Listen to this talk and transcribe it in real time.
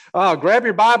Grab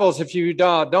your Bibles if you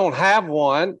don't have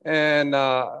one, and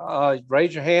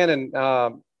raise your hand,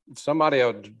 and somebody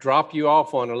will drop you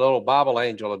off on a little Bible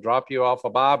angel will drop you off a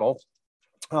Bible.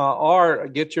 Or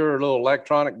get your little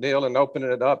electronic deal and open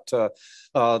it up to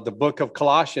the book of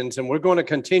Colossians. And we're going to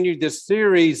continue this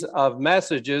series of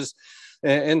messages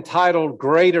entitled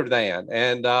Greater Than.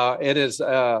 And it is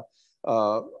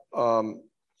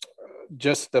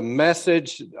just the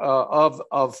message of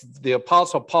the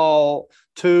Apostle Paul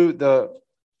to the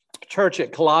church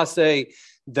at Colossae,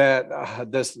 that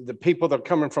the people that are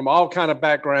coming from all kind of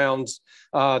backgrounds,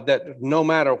 that no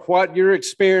matter what your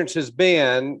experience has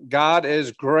been, God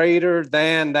is greater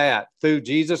than that. Through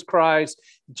Jesus Christ,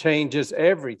 changes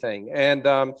everything. And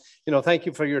thank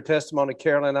you for your testimony,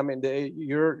 Carolyn. I mean,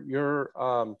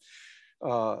 your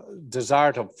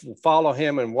desire to follow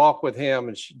him and walk with him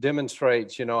and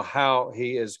demonstrates, how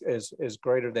he is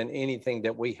greater than anything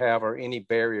that we have or any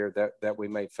barrier that we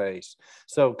may face.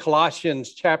 So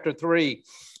Colossians chapter 3,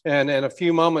 and in a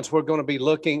few moments, we're going to be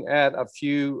looking at a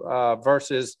few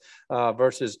verses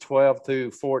 12 through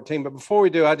 14. But before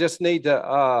we do, I just need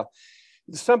to,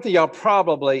 something y'all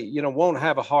probably, won't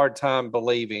have a hard time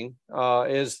believing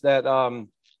is that,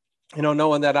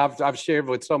 knowing that I've shared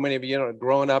with so many of you,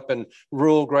 growing up in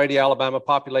rural Grady, Alabama,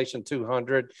 population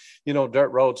 200, dirt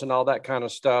roads and all that kind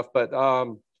of stuff. But,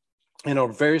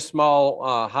 very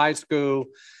small high school.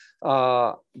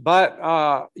 But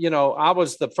I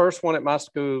was the first one at my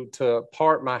school to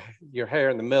part your hair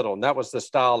in the middle. And that was the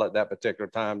style at that particular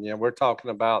time. We're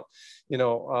talking about,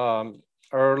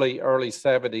 early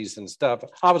 70s and stuff.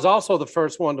 I was also the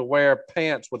first one to wear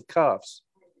pants with cuffs.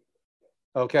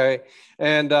 Okay.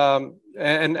 And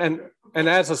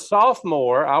as a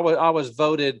sophomore, I was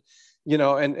voted,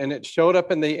 and it showed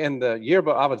up in the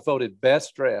yearbook. I was voted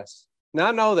best dressed. Now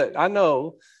I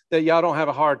know that y'all don't have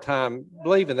a hard time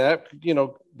believing that,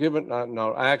 given,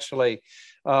 no, actually,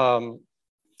 the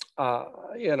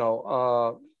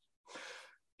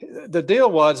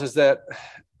deal is that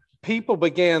people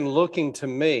began looking to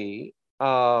me,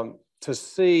 to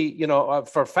see,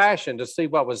 for fashion, to see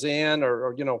what was in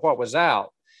or what was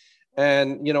out.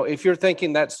 And, if you're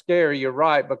thinking that's scary, you're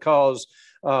right, because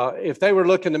if they were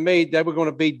looking to me, they were going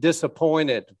to be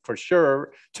disappointed for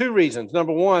sure. Two reasons.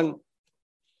 Number one,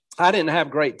 I didn't have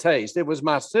great taste. It was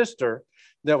my sister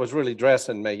that was really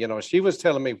dressing me. She was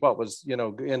telling me what was,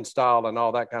 in style and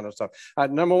all that kind of stuff.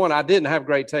 Number one, I didn't have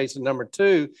great taste. And number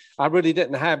two, I really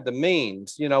didn't have the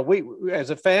means. We,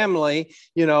 as a family,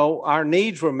 our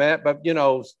needs were met, but,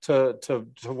 to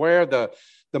wear the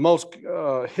most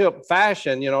hip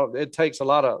fashion, it takes a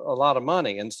lot of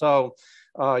money. And so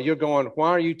you're going, why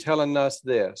are you telling us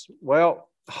this? Well,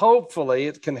 hopefully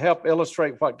it can help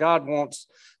illustrate what God wants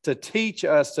to teach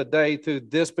us today through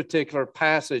this particular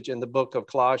passage in the book of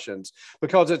Colossians,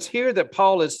 because it's here that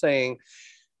Paul is saying,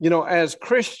 as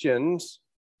Christians,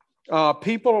 we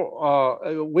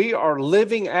are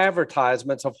living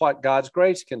advertisements of what God's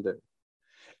grace can do.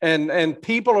 And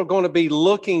people are going to be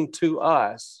looking to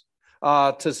us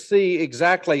to see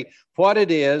exactly what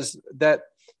it is that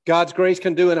God's grace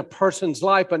can do in a person's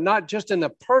life, but not just in a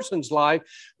person's life,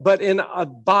 but in a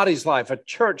body's life, a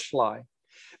church life.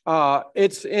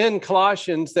 It's in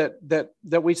Colossians that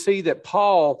we see that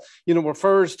Paul,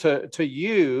 refers to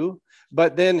you,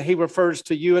 but then he refers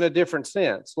to you in a different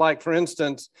sense. Like, for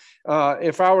instance,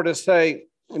 if I were to say,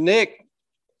 Nick,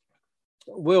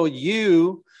 will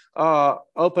you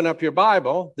open up your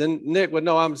Bible? Then Nick would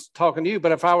know I'm talking to you.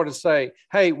 But if I were to say,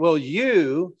 hey, will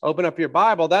you open up your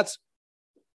Bible? That's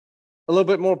a little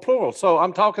bit more plural. So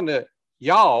I'm talking to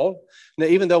y'all. Now,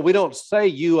 even though we don't say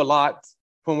you a lot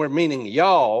when we're meaning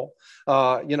y'all,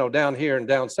 down here and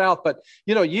down south, but,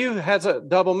 you has a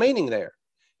double meaning there.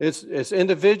 It's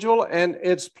individual and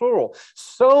it's plural.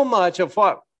 So much of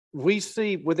what we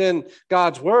see within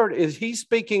God's word is he's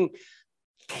speaking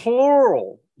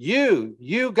plural.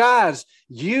 You guys,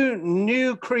 you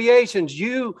new creations,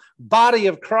 you body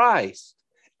of Christ.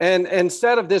 And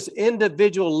instead of this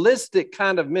individualistic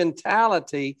kind of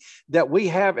mentality that we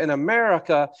have in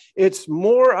America, it's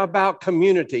more about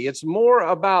community. It's more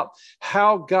about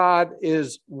how God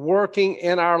is working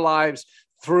in our lives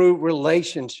through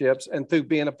relationships and through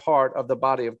being a part of the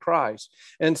body of Christ.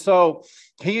 And so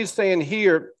he is saying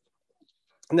here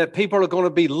that people are going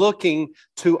to be looking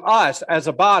to us as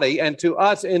a body and to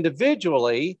us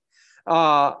individually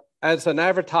as an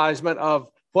advertisement of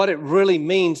what it really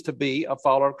means to be a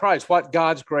follower of Christ, what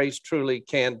God's grace truly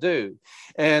can do.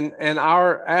 And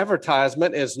our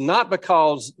advertisement is not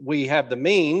because we have the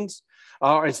means,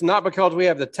 it's not because we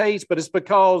have the taste, but it's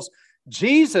because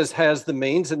Jesus has the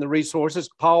means and the resources.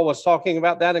 Paul was talking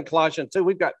about that in Colossians 2.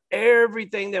 We've got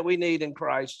everything that we need in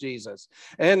Christ Jesus.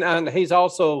 And he's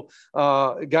also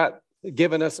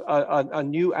given us a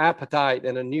new appetite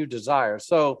and a new desire.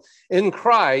 So in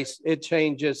Christ, it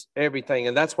changes everything.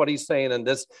 And that's what he's saying in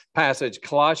this passage,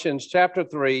 Colossians chapter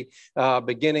 3,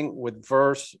 beginning with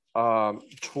verse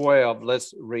 12.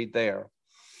 Let's read there.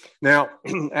 Now,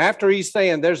 after he's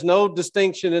saying there's no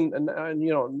distinction and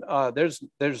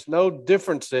there's no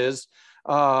differences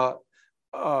in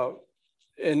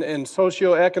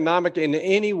socioeconomic in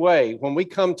any way. When we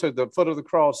come to the foot of the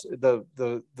cross,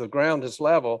 the ground is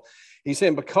level. He's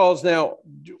saying because now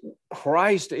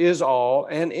Christ is all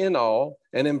and in all.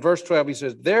 And in verse 12, he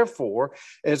says, therefore,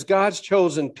 as God's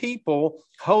chosen people,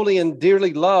 holy and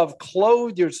dearly loved,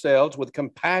 clothe yourselves with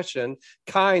compassion,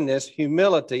 kindness,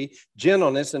 humility,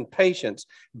 gentleness, and patience.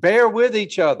 Bear with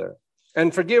each other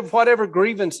and forgive whatever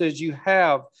grievances you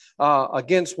have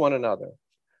against one another.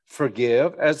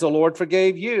 Forgive as the Lord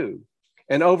forgave you.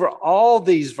 And over all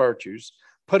these virtues,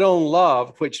 put on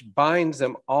love, which binds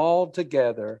them all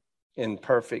together in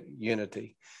perfect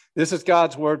unity. This is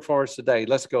God's word for us today.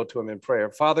 Let's go to him in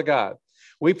prayer. Father God,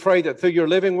 we pray that through your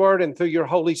living word and through your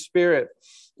Holy Spirit,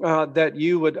 that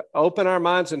you would open our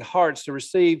minds and hearts to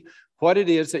receive what it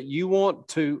is that you want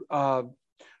to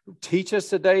teach us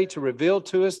today, to reveal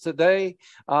to us today,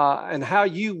 and how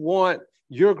you want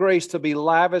your grace to be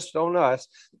lavished on us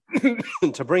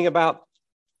to bring about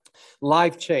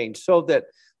life change, so that,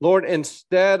 Lord,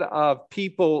 instead of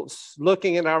people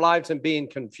looking at our lives and being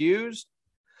confused,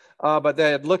 but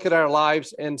they'd look at our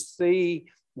lives and see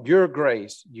your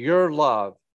grace, your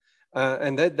love,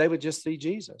 and that they would just see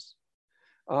Jesus.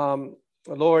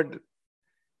 Lord,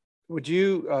 would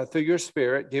you, through your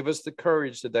Spirit, give us the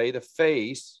courage today to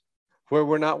face where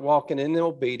we're not walking in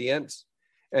obedience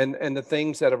and the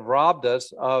things that have robbed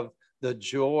us of the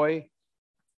joy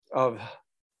of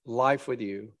life with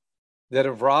you, that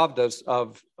have robbed us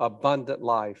of abundant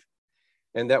life,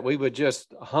 and that we would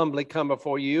just humbly come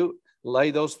before you,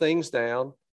 lay those things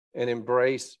down, and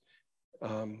embrace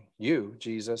you,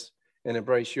 Jesus, and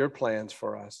embrace your plans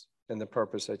for us and the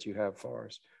purpose that you have for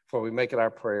us. For we make it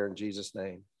our prayer in Jesus'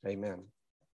 name. Amen.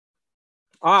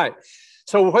 All right.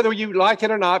 So whether you like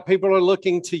it or not, people are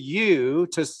looking to you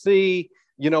to see,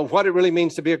 what it really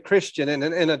means to be a Christian. And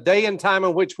in a day and time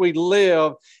in which we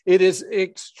live, it is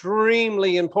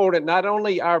extremely important, not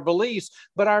only our beliefs,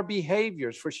 but our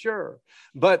behaviors for sure.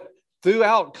 But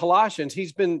throughout Colossians,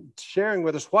 he's been sharing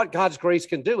with us what God's grace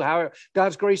can do, how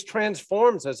God's grace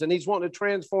transforms us. And he's wanting to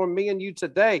transform me and you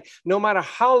today, no matter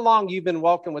how long you've been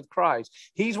walking with Christ.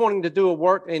 He's wanting to do a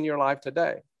work in your life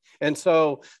today. And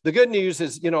so the good news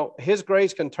is, his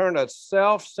grace can turn a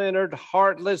self-centered,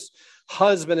 heartless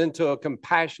husband into a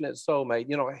compassionate soulmate.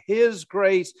 His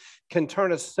grace can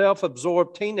turn a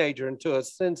self-absorbed teenager into a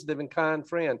sensitive and kind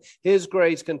friend. His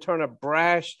grace can turn a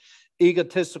brash,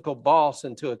 egotistical boss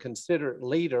into a considerate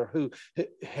leader who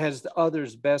has the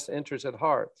other's best interests at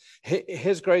heart.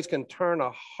 His grace can turn a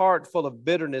heart full of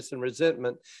bitterness and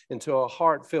resentment into a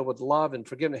heart filled with love and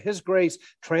forgiveness. His grace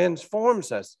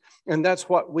transforms us, and that's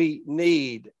what we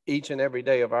need each and every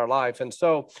day of our life. And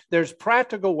so there's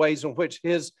practical ways in which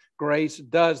his grace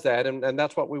does that, and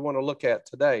that's what we want to look at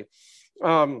today.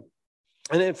 And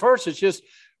at first, it's just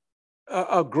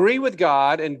agree with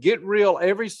God and get real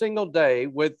every single day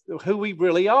with who we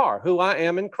really are, who I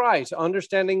am in Christ,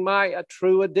 understanding my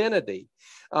true identity.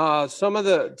 Some of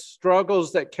the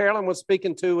struggles that Carolyn was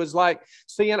speaking to was like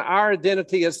seeing our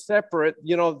identity as separate,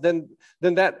 than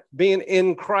that being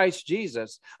in Christ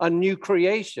Jesus, a new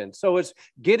creation. So it's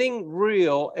getting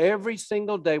real every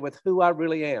single day with who I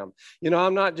really am.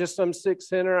 I'm not just some sick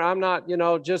sinner. I'm not,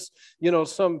 just,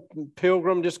 some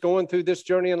pilgrim just going through this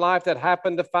journey in life that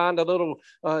happened to find a little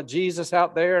Jesus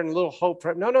out there and a little hope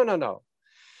for him. No.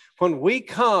 When we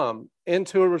come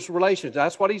into a relationship,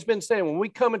 that's what he's been saying. When we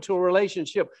come into a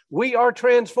relationship, we are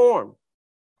transformed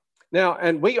now,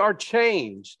 and we are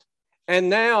changed. And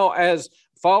now, as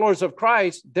followers of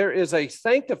Christ, there is a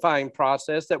sanctifying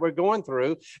process that we're going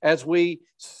through as we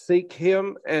seek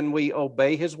him and we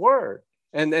obey his word.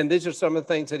 And these are some of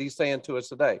the things that he's saying to us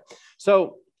today.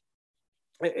 So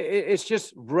it's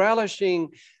just relishing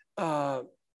and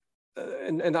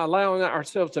allowing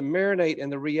ourselves to marinate in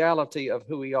the reality of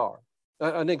who we are.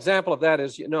 An example of that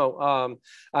is, I know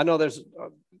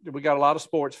we got a lot of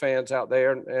sports fans out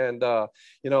there, and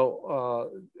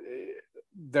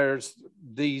there's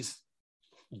these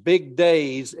big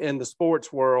days in the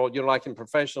sports world, like in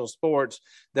professional sports,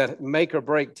 that make or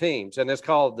break teams. And it's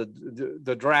called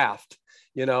the draft,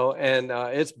 and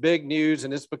it's big news,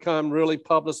 and it's become really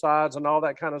publicized and all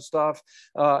that kind of stuff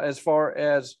as far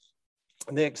as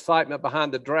the excitement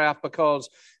behind the draft, because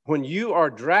when you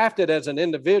are drafted as an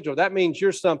individual, that means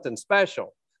you're something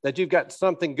special, that you've got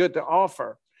something good to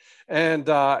offer. And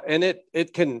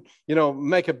it can,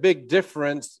 make a big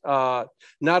difference, not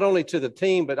only to the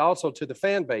team, but also to the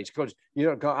fan base, because,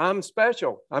 I'm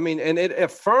special. I mean, and it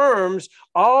affirms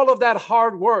all of that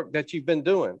hard work that you've been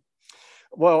doing.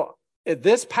 Well,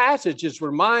 this passage is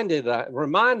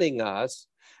reminding us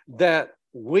that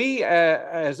we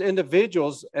as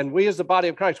individuals and we as the body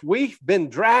of Christ, we've been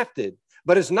drafted,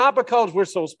 but it's not because we're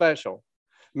so special.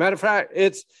 Matter of fact,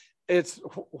 it's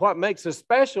what makes us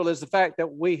special is the fact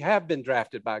that we have been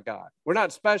drafted by God. We're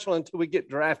not special until we get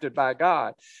drafted by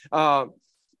God. And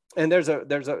there's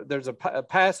a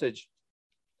passage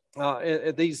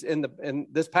in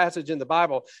this passage in the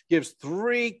Bible gives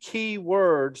 3 key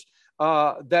words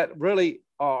that really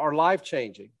are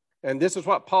life-changing. And this is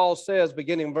what Paul says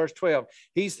beginning in verse 12.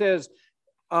 He says,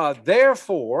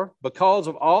 therefore, because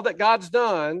of all that God's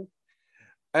done,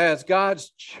 as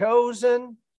God's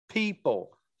chosen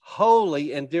people,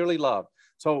 holy and dearly loved.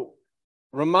 So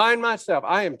remind myself,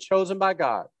 I am chosen by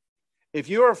God. If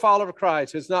you are a follower of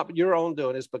Christ, it's not your own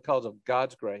doing, it's because of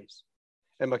God's grace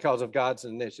and because of God's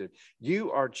initiative.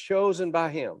 You are chosen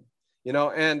by him,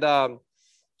 and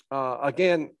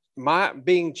again, my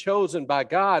being chosen by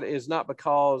God is not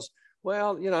because,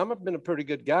 I've been a pretty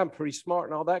good guy, I'm pretty smart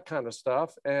and all that kind of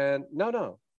stuff. And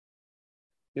no.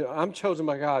 I'm chosen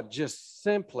by God just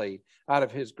simply out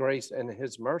of his grace and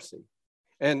his mercy.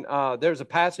 And there's a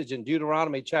passage in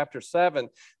Deuteronomy chapter 7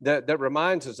 that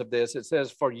reminds us of this. It says,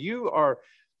 for you are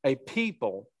a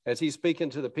people, as he's speaking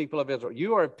to the people of Israel,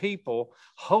 you are a people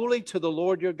holy to the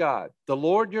Lord your God. The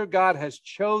Lord your God has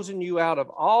chosen you out of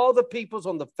all the peoples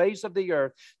on the face of the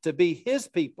earth to be his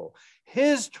people,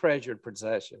 his treasured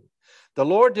possession. The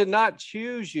Lord did not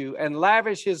choose you and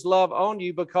lavish his love on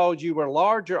you because you were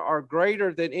larger or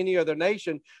greater than any other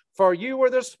nation, for you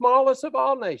were the smallest of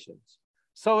all nations.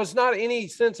 So it's not any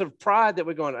sense of pride that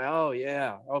we're going, oh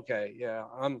yeah, okay, yeah,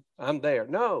 I'm there.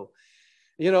 No.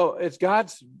 It's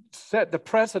God's set the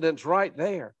precedence right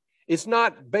there. It's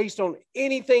not based on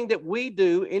anything that we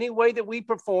do, any way that we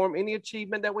perform, any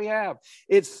achievement that we have.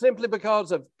 It's simply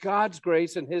because of God's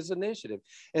grace and his initiative.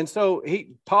 And so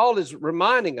Paul is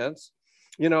reminding us,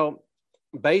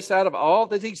 based out of all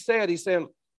that he said, he's saying,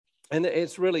 and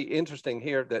it's really interesting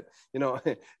here that,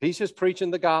 he's just preaching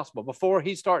the gospel. Before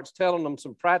he starts telling them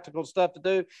some practical stuff to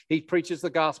do, he preaches the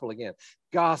gospel again.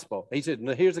 Gospel. He said,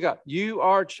 no, here's the God. You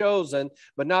are chosen,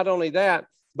 but not only that,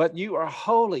 but you are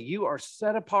holy. You are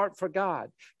set apart for God.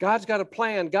 God's got a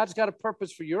plan. God's got a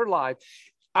purpose for your life,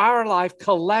 our life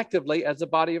collectively as the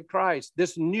body of Christ,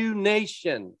 this new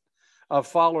nation of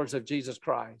followers of Jesus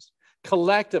Christ.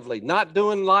 Collectively, not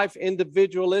doing life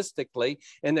individualistically.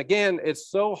 And again, it's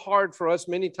so hard for us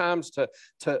many times to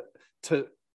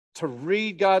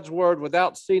read God's word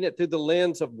without seeing it through the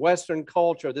lens of Western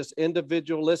culture, this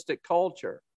individualistic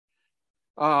culture.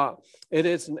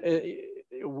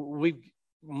 We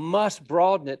must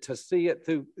broaden it to see it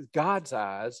through God's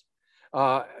eyes,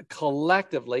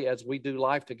 collectively as we do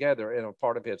life together in a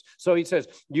part of his. So he says,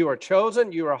 you are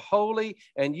chosen, you are holy,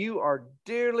 and you are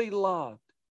dearly loved.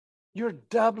 You're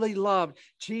doubly loved.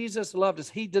 Jesus loved us.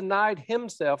 He denied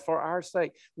himself for our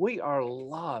sake. We are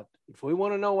loved. If we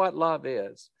want to know what love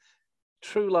is,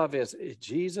 true love is,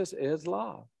 Jesus is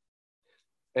love.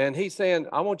 And he's saying,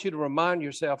 I want you to remind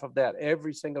yourself of that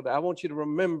every single day. I want you to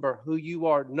remember who you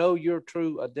are, know your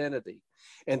true identity.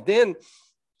 And then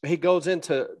he goes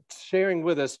into sharing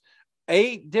with us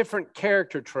 8 different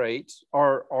character traits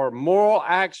or moral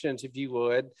actions, if you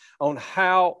would, on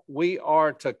how we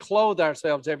are to clothe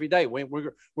ourselves every day.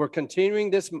 We're continuing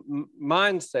this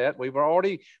mindset. We were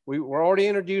already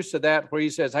introduced to that, where he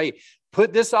says, hey,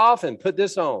 put this off and put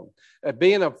this on.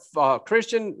 Being a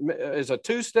Christian is a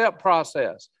 2-step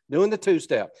process, doing the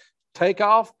 2-step. Take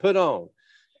off, put on.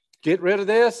 Get rid of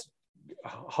this,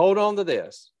 hold on to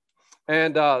this.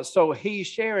 And so he's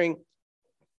sharing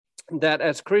that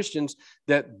as Christians,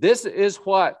 that this is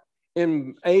what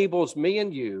enables me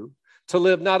and you to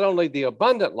live not only the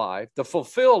abundant life, the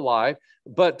fulfilled life,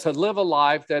 but to live a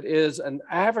life that is an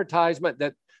advertisement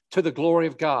that to the glory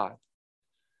of God,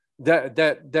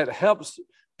 that helps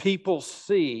people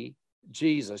see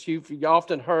Jesus. You've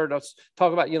often heard us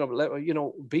talk about,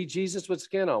 be Jesus with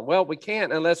skin on. Well, we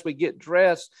can't unless we get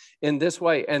dressed in this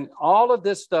way. And all of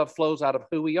this stuff flows out of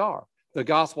who we are, the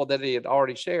gospel that he had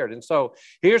already shared. And so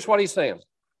here's what he's saying.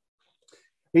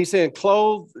 He's saying,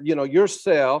 clothe,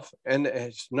 yourself, and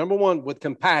it's number one, with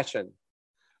compassion.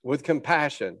 With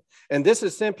compassion. And this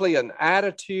is simply an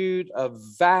attitude of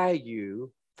value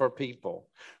for people,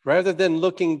 rather than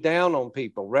looking down on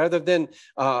people, rather than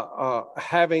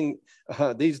having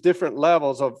these different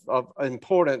levels of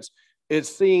importance. It's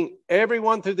seeing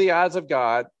everyone through the eyes of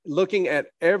God, looking at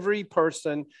every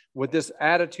person with this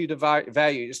attitude of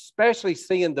value, especially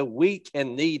seeing the weak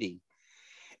and needy.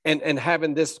 And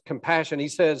having this compassion. He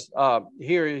says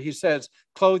he says,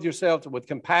 clothe yourselves with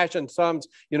compassion. Some,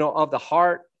 of the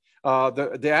heart.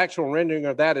 The actual rendering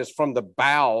of that is from the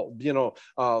bowel,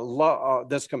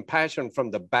 this compassion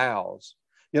from the bowels,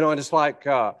 and it's like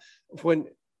when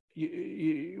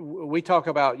we talk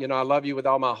about, I love you with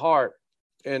all my heart.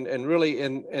 And really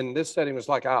in this setting, it's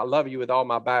like, I love you with all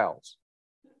my bowels.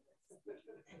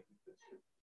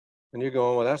 And you're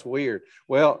going, well, that's weird.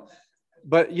 Well,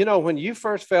 but, when you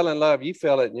first fell in love, you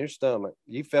felt it in your stomach.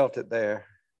 You felt it there.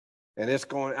 And it's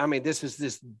going, this is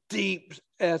this deep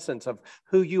essence of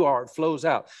who you are. It flows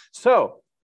out. So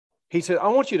he said, I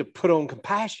want you to put on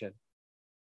compassion.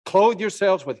 Clothe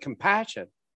yourselves with compassion.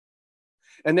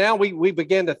 And now we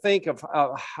begin to think of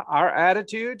our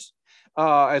attitudes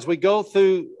as we go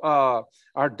through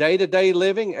our day-to-day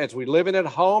living, as we living at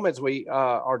home, as we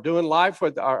are doing life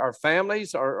with our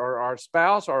families or our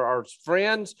spouse or our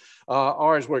friends,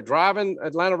 or as we're driving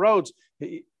Atlanta roads.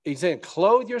 He's saying,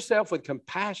 clothe yourself with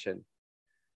compassion.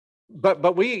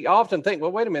 But we often think,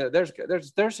 well, wait a minute,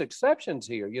 there's exceptions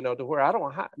here, to where I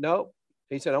don't. No,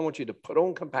 he said, I want you to put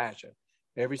on compassion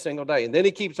every single day. And then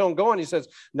he keeps on going. He says,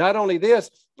 not only this,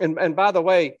 and by the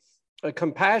way,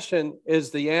 compassion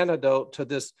is the antidote to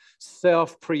this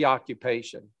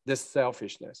self-preoccupation, this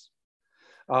selfishness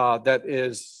that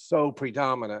is so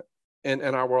predominant in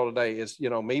our world today. Is,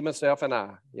 me, myself, and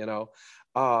I.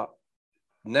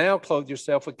 Now clothe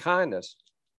yourself with kindness.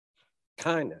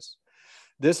 Kindness.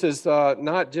 This is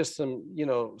not just some,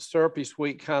 syrupy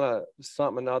sweet kind of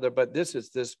something or other, but this is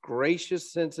this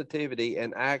gracious sensitivity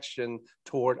and action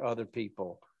toward other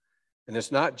people. And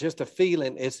it's not just a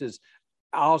feeling, it's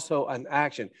also an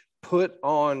action. Put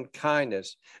on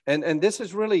kindness. And this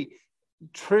is really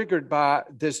triggered by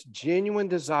this genuine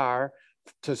desire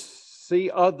to see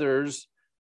others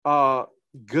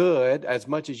good as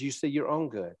much as you see your own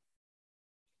good.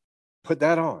 Put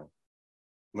that on.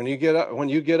 When you get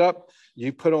up,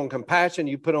 you put on compassion,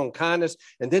 you put on kindness.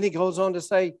 And then he goes on to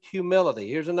say humility.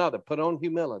 Here's another, put on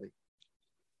humility.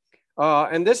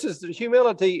 And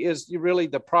humility is really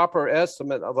the proper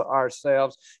estimate of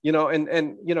ourselves,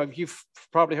 and you've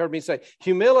probably heard me say,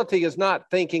 humility is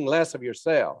not thinking less of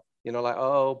yourself, like,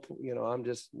 oh, I'm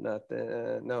just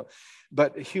nothing. No,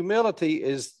 but humility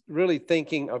is really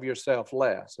thinking of yourself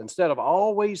less, instead of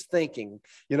always thinking,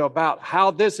 about how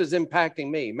this is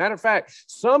impacting me. Matter of fact,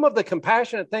 some of the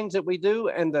compassionate things that we do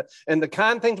and the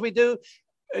kind things we do,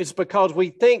 it's because we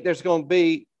think there's going to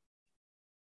be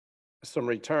some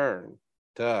return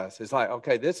to us. It's like,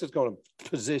 okay, this is going to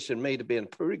position me to be in a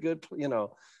pretty good,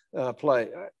 play.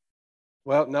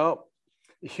 Well, no,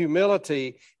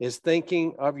 humility is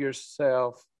thinking of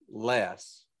yourself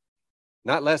less,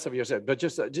 not less of yourself, but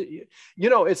just,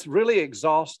 it's really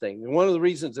exhausting. And one of the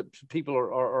reasons that people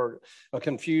are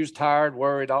confused, tired,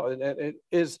 worried, it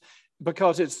is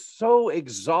because it's so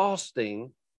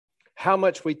exhausting how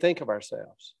much we think of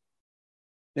ourselves.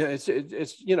 It's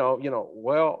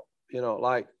well,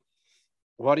 like,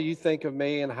 what do you think of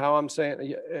me and how I'm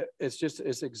saying?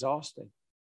 It's exhausting.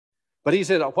 But he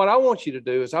said, what I want you to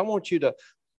do is I want you to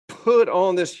put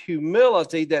on this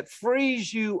humility that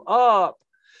frees you up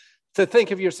to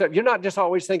think of yourself. You're not just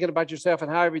always thinking about yourself and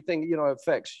how everything,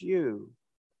 affects you.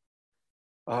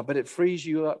 But it frees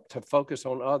you up to focus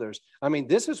on others.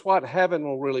 This is what heaven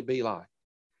will really be like,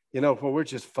 where we're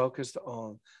just focused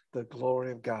on the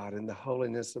glory of God and the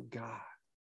holiness of God.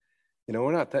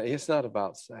 We're not that. It's not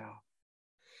about self.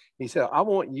 He said, I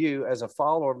want you as a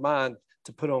follower of mine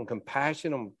to put on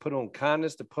compassion, and put on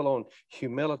kindness, to put on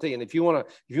humility. And if you want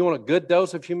a good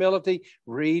dose of humility,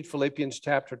 read Philippians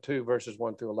chapter 2, verses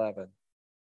 1 through 11.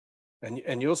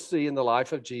 And you'll see in the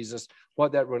life of Jesus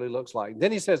what that really looks like.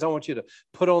 Then he says, I want you to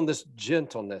put on this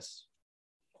gentleness.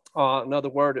 Another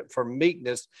word for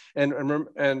meekness. And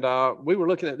we were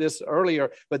looking at this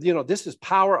earlier, but, this is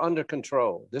power under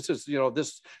control. This is,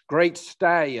 this great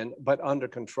stallion, but under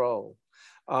control.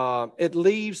 It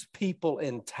leaves people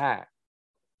intact.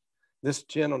 This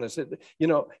gentleness,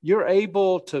 you're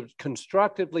able to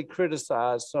constructively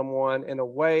criticize someone in a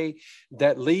way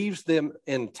that leaves them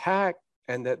intact,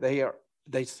 and that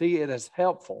they see it as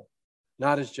helpful,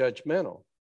 not as judgmental.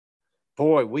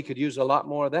 Boy, we could use a lot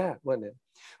more of that, wouldn't it?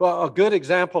 Well, a good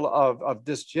example of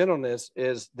this gentleness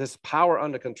is this power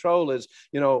under control is,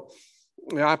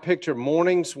 I picture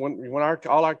mornings when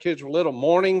all our kids were little,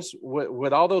 mornings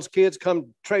with all those kids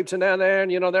come traipsing down there,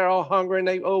 and they're all hungry,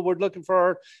 and we're looking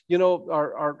for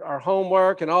our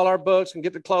homework and all our books and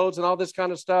get the clothes and all this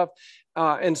kind of stuff.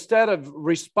 Instead of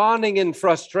responding in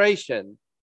frustration,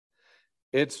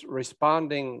 it's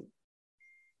responding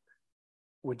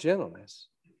with gentleness.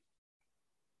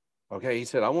 Okay, he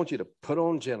said, I want you to put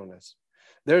on gentleness.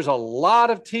 There's a lot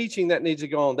of teaching that needs to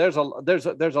go on. There's a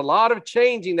lot of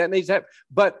changing that needs to happen,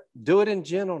 but do it in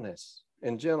gentleness,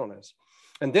 And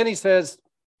then he says,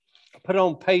 put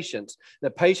on patience. The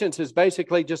patience is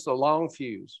basically just a long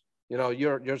fuse.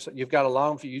 You've got a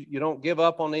long fuse. You don't give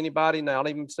up on anybody, not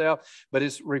even yourself, but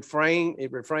it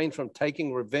refrains from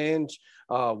taking revenge,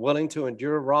 willing to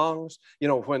endure wrongs.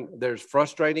 When there's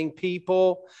frustrating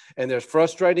people and there's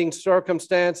frustrating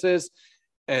circumstances,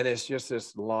 and it's just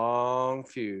this long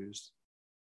fuse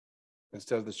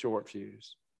instead of the short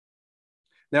fuse.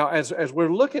 Now, as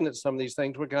we're looking at some of these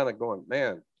things, we're kind of going,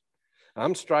 man,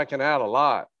 I'm striking out a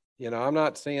lot. I'm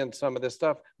not seeing some of this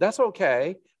stuff. That's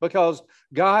okay, because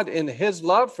God, in his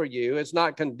love for you, is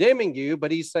not condemning you, but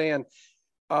he's saying,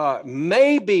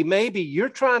 maybe you're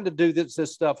trying to do this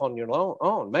stuff on your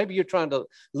own. Maybe you're trying to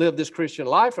live this Christian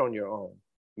life on your own.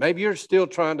 Maybe you're still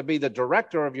trying to be the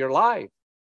director of your life.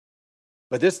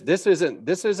 But this isn't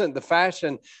the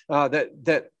fashion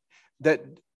that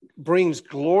brings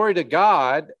glory to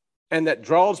God and that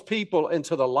draws people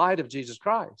into the light of Jesus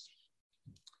Christ.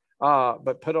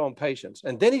 But put on patience.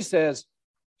 And then he says,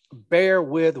 bear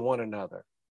with one another.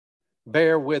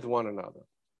 Bear with one another.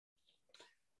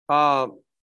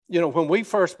 When we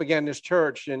first began this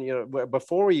church, and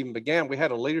before we even began, we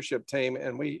had a leadership team,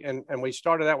 and we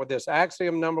started out with this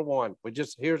axiom number one.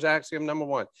 Here's axiom number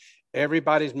one.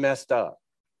 Everybody's messed up.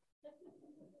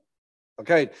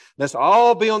 Okay, let's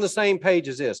all be on the same page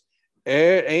as this.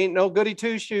 Ain't no goody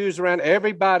two shoes around.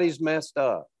 Everybody's messed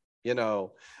up. We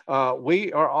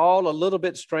are all a little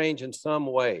bit strange in some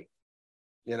way,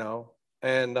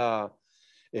 and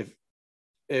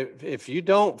if you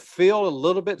don't feel a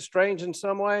little bit strange in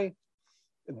some way,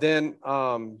 then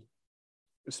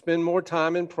spend more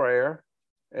time in prayer.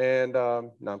 And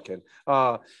no, I'm kidding.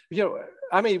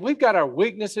 We've got our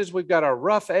weaknesses, we've got our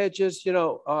rough edges.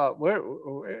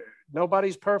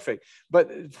 Nobody's perfect, but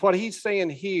what he's saying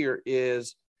here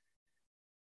is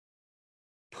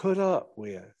put up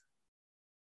with.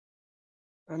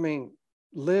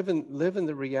 Live in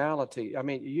the reality.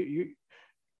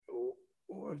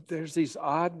 There's these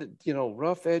odd,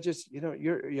 rough edges.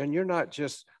 You're not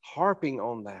just harping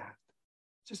on that.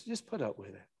 Just put up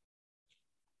with it.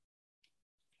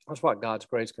 That's what God's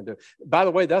grace can do. By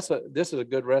the way, this is a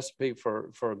good recipe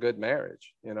for a good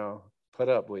marriage. Put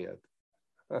up with.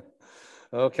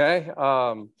 Okay.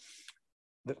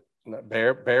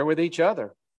 Bear with each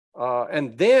other,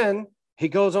 and then he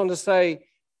goes on to say,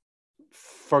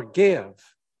 forgive.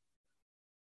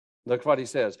 Look what he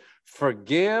says.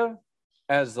 Forgive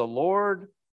as the Lord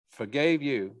forgave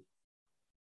you.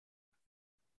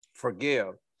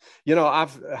 Forgive.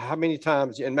 How many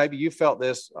times, and maybe you felt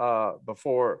this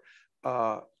before,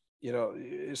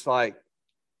 it's like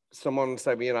someone would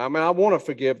say, I want to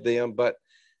forgive them, but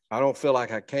I don't feel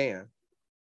like I can.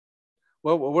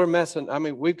 Well, we're messing.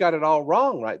 We've got it all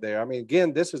wrong right there.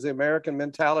 Again, this is the American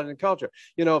mentality and culture.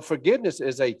 Forgiveness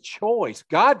is a choice.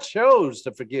 God chose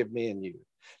to forgive me and you.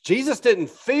 Jesus didn't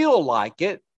feel like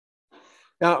it.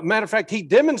 Now, matter of fact, he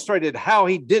demonstrated how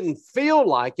he didn't feel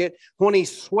like it when he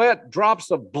sweat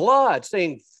drops of blood,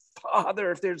 saying,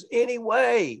 Father, if there's any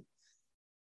way,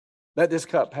 let this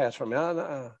cup pass from me.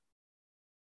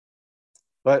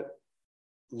 But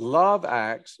love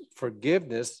acts,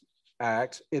 forgiveness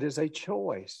acts, it is a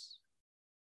choice.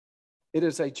 It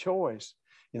is a choice.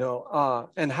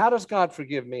 And how does God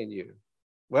forgive me and you?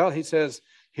 Well, he says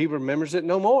he remembers it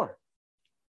no more.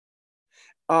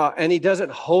 And he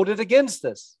doesn't hold it against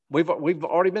us. We've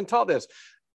already been taught this.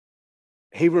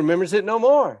 He remembers it no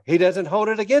more. He doesn't hold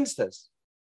it against us.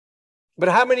 But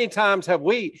how many times have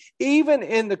we, even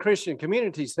in the Christian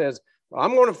community, says,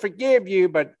 I'm going to forgive you,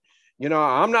 but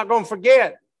I'm not going to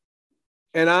forget.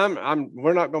 And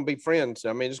we're not going to be friends.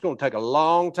 It's going to take a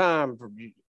long time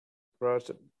for us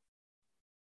to.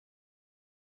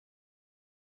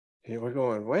 Here we're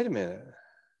going, wait a minute.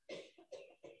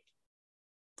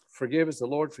 Forgive as the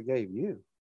Lord forgave you.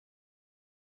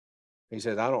 He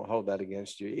says, I don't hold that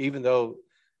against you. Even though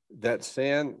that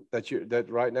sin that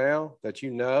right now that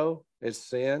is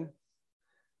sin,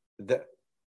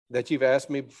 that you've asked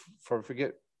me for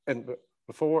forget and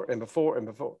before.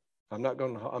 I'm not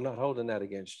holding that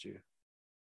against you.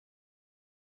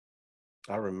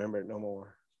 I remember it no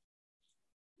more.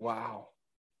 Wow.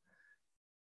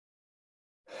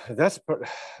 That's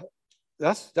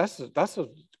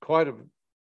quite a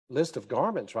list of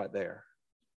garments right there.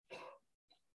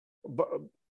 But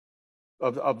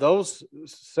of those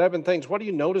 7 things, what do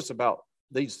you notice about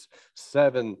these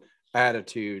 7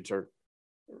 attitudes or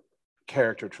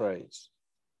character traits?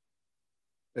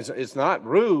 It's not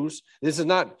rules. This is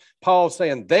not Paul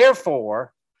saying,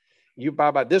 therefore, you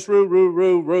buy by this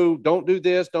rule, don't do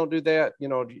this, don't do that. You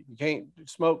know, you can't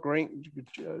smoke, drink,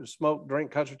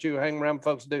 cuss or chew, hang around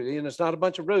folks do. And it's not a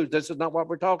bunch of rules. This is not what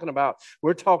we're talking about.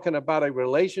 We're talking about a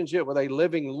relationship with a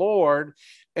living Lord.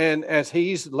 And as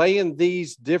he's laying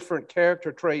these different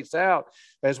character traits out,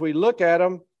 as we look at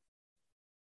them,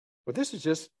 well, this is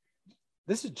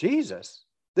Jesus.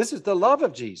 This is the love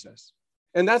of Jesus.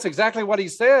 And that's exactly what he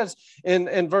says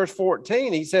in verse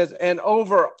 14. He says, and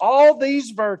over all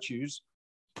these virtues,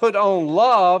 put on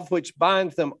love, which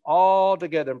binds them all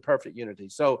together in perfect unity.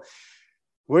 So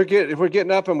we're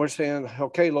getting up and we're saying,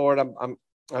 okay, Lord,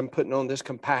 I'm putting on this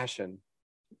compassion.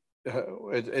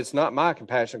 It's not my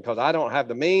compassion because I don't have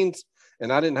the means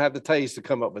and I didn't have the taste to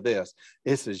come up with this.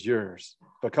 This is yours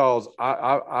because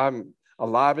I'm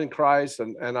alive in Christ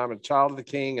and I'm a child of the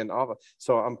King and all.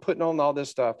 So I'm putting on all this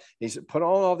stuff. He said, put on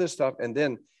all this stuff and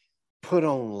then put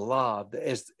on love.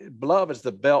 Love is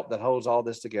the belt that holds all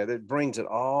this together. It brings it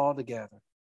all together.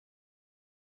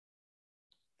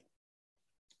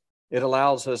 It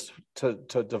allows us to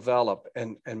develop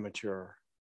and mature.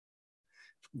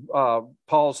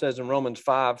 Paul says in Romans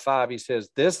 5:5, he says,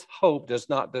 this hope does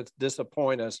not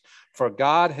disappoint us, for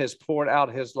God has poured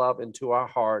out his love into our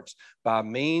hearts by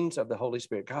means of the Holy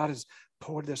Spirit. God has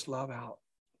poured this love out.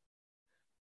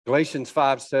 Galatians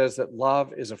 5 says that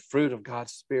love is a fruit of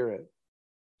God's Spirit.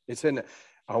 It's in,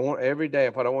 every day,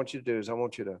 what I want you to do is I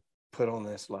want you to put on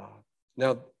this love.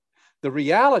 Now, the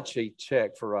reality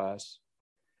check for us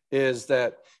is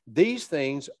that these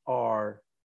things are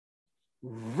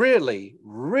really,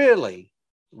 really,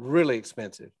 really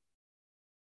expensive.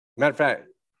 Matter of fact,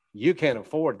 you can't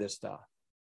afford this stuff.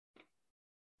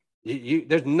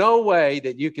 There's no way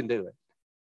that you can do it.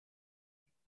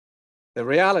 The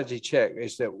reality check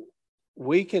is that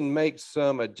we can make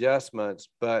some adjustments,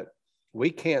 but we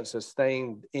can't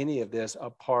sustain any of this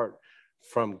apart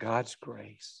from God's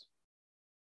grace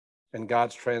and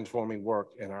God's transforming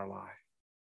work in our life.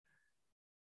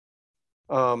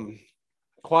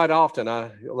 Quite often I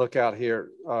look out here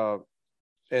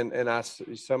and I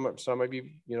see some of you,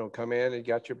 come in and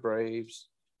you got your Braves,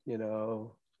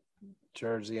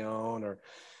 jersey on, or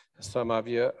some of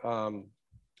you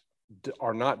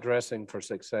are not dressing for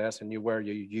success and you wear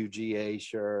your UGA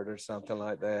shirt or something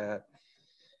like that.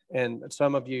 And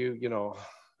some of you,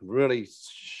 really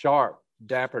sharp,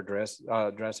 dapper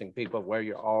dressing people wear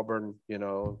your Auburn,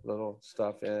 little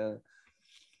stuff in.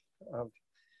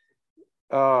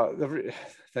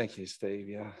 Thank you, Steve.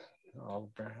 Yeah.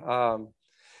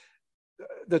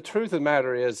 The truth of the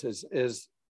matter is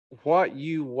what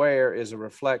you wear is a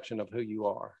reflection of who you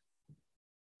are.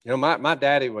 My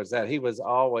daddy was that. He was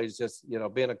always just,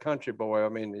 being a country boy. I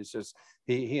mean, it's just,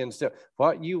 he instilled,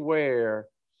 what you wear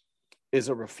is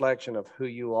a reflection of who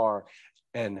you are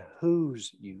and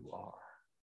whose you are.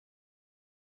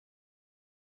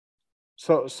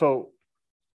 So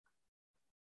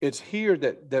it's here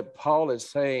that Paul is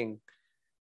saying,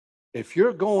 if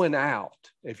you're going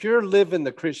out, if you're living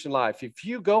the Christian life, if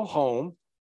you go home,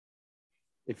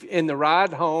 if in the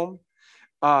ride home,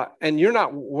 and you're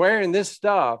not wearing this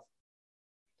stuff,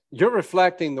 you're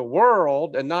reflecting the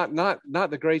world and not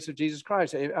the grace of Jesus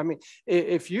Christ. I mean,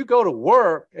 if you go to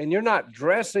work and you're not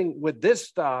dressing with this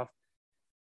stuff,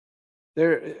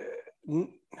 and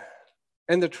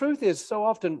the truth is, so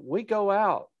often we go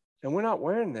out and we're not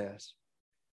wearing this.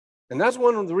 And that's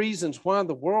one of the reasons why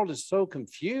the world is so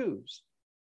confused.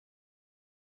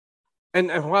 And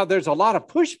why there's a lot of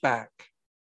pushback.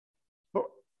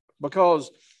 Because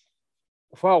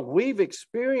while we've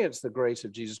experienced the grace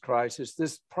of Jesus Christ, it's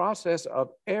this process of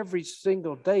every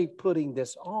single day putting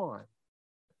this on.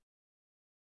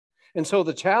 And so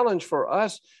the challenge for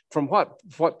us from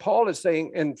what Paul is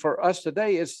saying and for us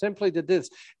today is simply to this.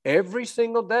 Every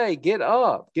single day, get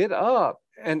up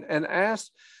and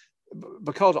ask,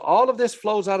 because all of this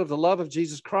flows out of the love of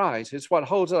Jesus Christ. It's what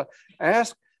holds up.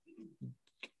 Ask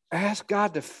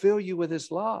God to fill you with his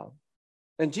love.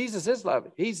 And Jesus is love.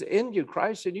 He's in you,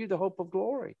 Christ in you, the hope of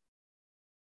glory.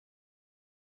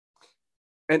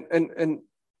 And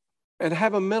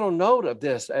have a mental note of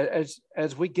this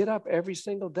as we get up every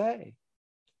single day.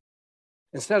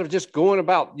 Instead of just going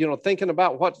about, thinking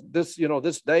about what this,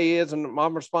 this day is and my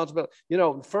responsibility,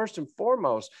 first and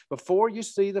foremost, before you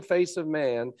see the face of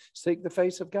man, seek the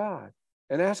face of God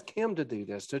and ask him to do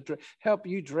this, to help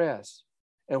you dress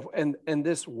and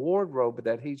this wardrobe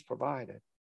that he's provided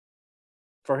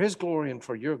for his glory and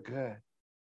for your good.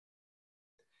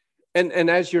 And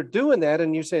as you're doing that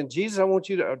and you're saying, Jesus, I want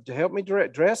you to help me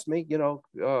dress me,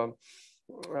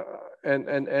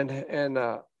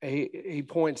 he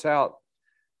points out,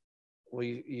 well,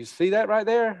 you see that right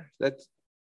there? That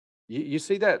you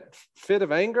see that fit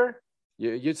of anger?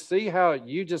 You see how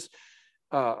you just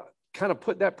kind of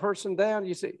put that person down?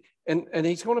 You see, and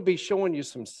he's going to be showing you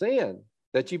some sin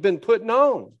that you've been putting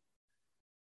on.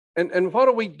 And what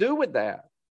do we do with that?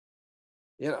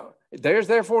 There's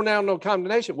therefore now no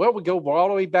condemnation. Well, we go all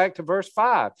the way back to verse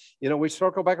 5. We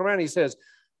circle back around. He says,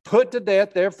 put to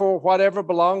death, therefore, whatever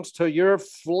belongs to your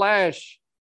flesh,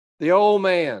 the old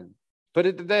man. Put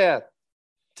it to death.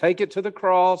 Take it to the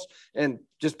cross and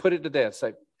just put it to death.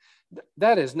 Say,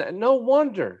 that is no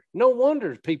wonder. No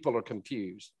wonder people are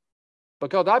confused,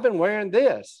 because I've been wearing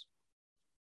this.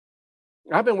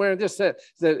 I've been wearing this. That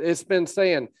it's been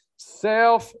saying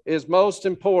self is most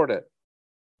important.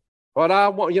 What I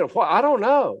want, I don't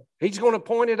know. He's going to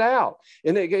point it out.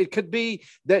 And it could be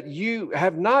that you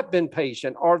have not been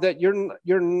patient, or that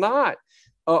you're not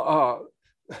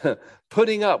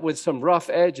putting up with some rough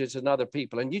edges in other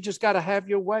people, and you just got to have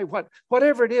your way.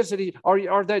 Whatever it is that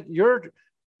or that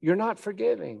you're not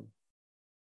forgiving.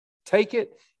 Take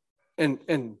it and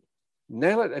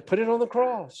nail it. Put it on the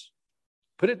cross.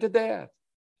 Put it to death.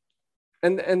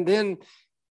 And then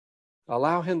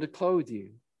allow him to clothe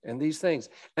you and these things.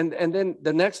 And then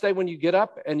the next day when you get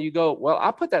up and you go, well, I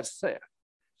put that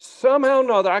somehow or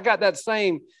another, I got that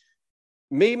same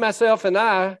me, myself, and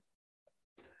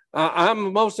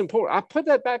I'm most important. I put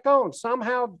that back on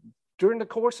somehow during the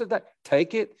course of that.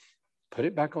 Take it, put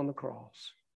it back on the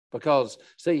cross. Because,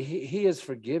 see, he has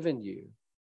forgiven you.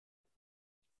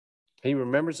 He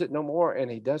remembers it no more,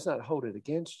 and he does not hold it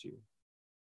against you.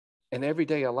 And every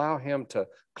day allow him to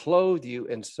clothe you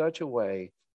in such a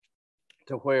way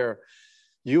to where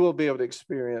you will be able to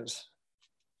experience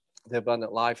the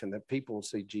abundant life, and that people will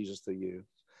see Jesus through you.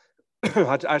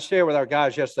 I shared with our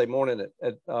guys yesterday morning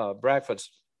at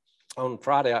breakfast. On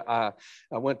Friday, I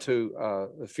went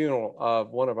to the funeral of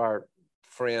one of our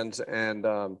friends, and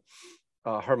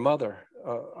her mother,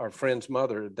 our friend's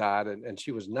mother, died, and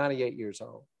she was 98 years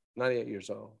old. 98 years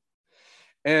old.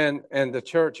 And the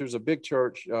church, it was a big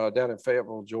church down in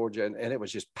Fayetteville, Georgia, and it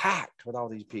was just packed with all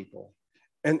these people.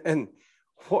 And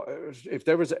if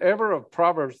there was ever a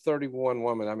Proverbs 31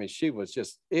 woman, I mean, she was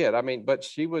just it. I mean, but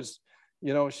she was,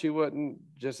 she wasn't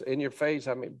just in your face.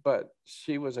 I mean, but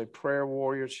she was a prayer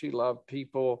warrior. She loved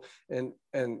people, and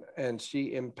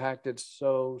she impacted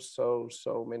so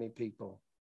many people.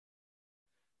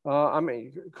 I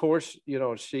mean, of course,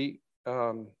 she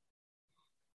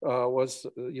was,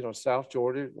 South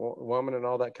Georgia woman and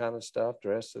all that kind of stuff,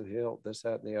 dressed to the hilt, this,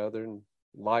 that, and the other, and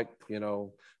liked,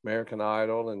 American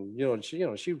Idol, and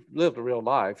she lived a real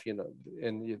life, and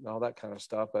all that kind of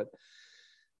stuff. But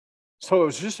so it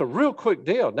was just a real quick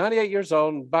deal. 98 years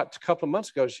old, and about a couple of months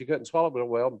ago, she couldn't swallow it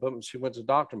well. And boom, she went to the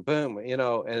doctor, and boom,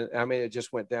 and I mean, it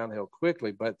just went downhill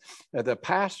quickly. But the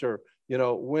pastor,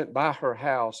 went by her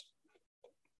house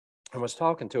and was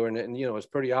talking to her, and it was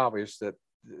pretty obvious that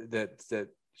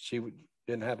she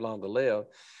didn't have long to live.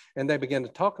 And they began to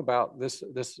talk about this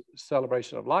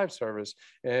celebration of life service,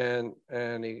 and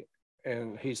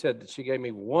he said that she gave me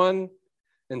one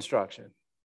instruction.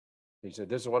 He said,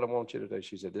 this is what I want you to do.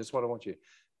 She said, this is what I want you to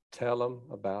tell them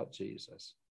about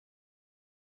Jesus.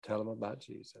 Tell them about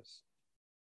Jesus.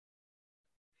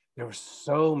 There were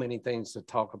so many things to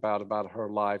talk about her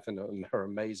life and her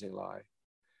amazing life.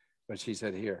 But she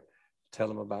said, here, tell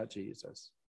them about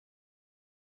Jesus.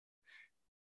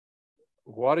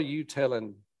 What are you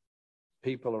telling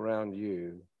people around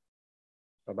you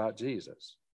about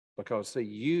Jesus? Because, see,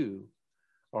 you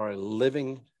are a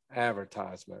living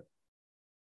advertisement.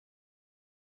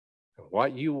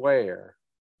 What you wear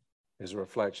is a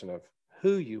reflection of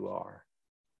who you are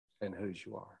and whose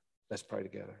you are. Let's pray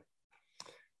together.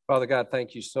 Father God,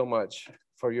 thank you so much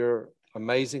for your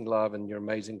amazing love and your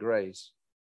amazing grace.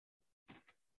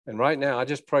 And right now, I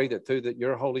just pray that through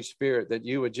your Holy Spirit, that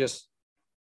you would just,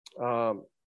 Lord,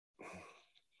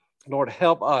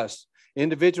 help us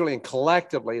individually and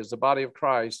collectively as the body of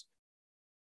Christ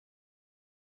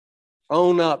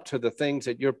own up to the things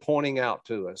that you're pointing out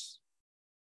to us.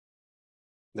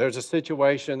 There's a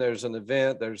situation, there's an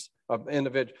event, there's an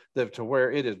individual to where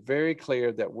it is very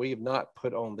clear that we've not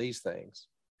put on these things.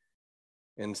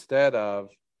 Instead of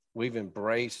We've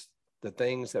embraced the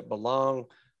things that belong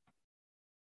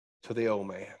to the old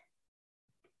man.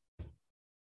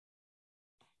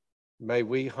 May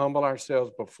we humble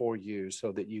ourselves before you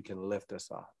so that you can lift us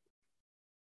up.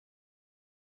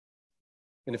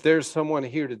 And if there's someone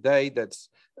here today that's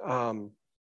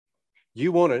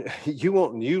you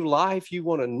want new life, you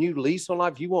want a new lease on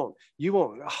life, you want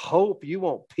hope, you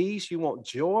want peace, you want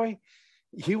joy,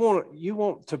 you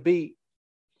want to be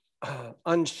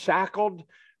unshackled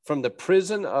from the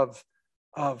prison of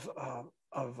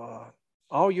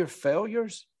all your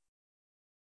failures,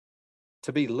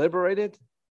 to be liberated.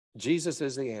 Jesus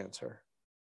is the answer.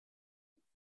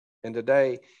 And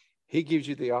today, he gives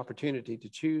you the opportunity to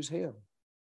choose him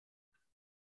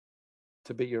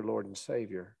to be your Lord and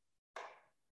Savior.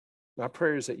 My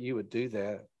prayer is that you would do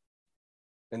that,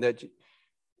 and that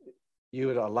you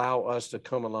would allow us to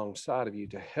come alongside of you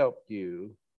to help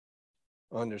you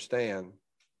understand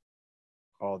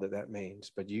all that means.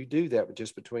 But you do that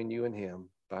just between you and him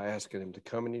by asking him to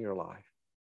come into your life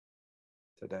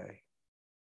today.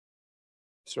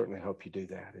 Certainly hope you do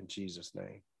that in Jesus'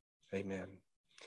 name. Amen.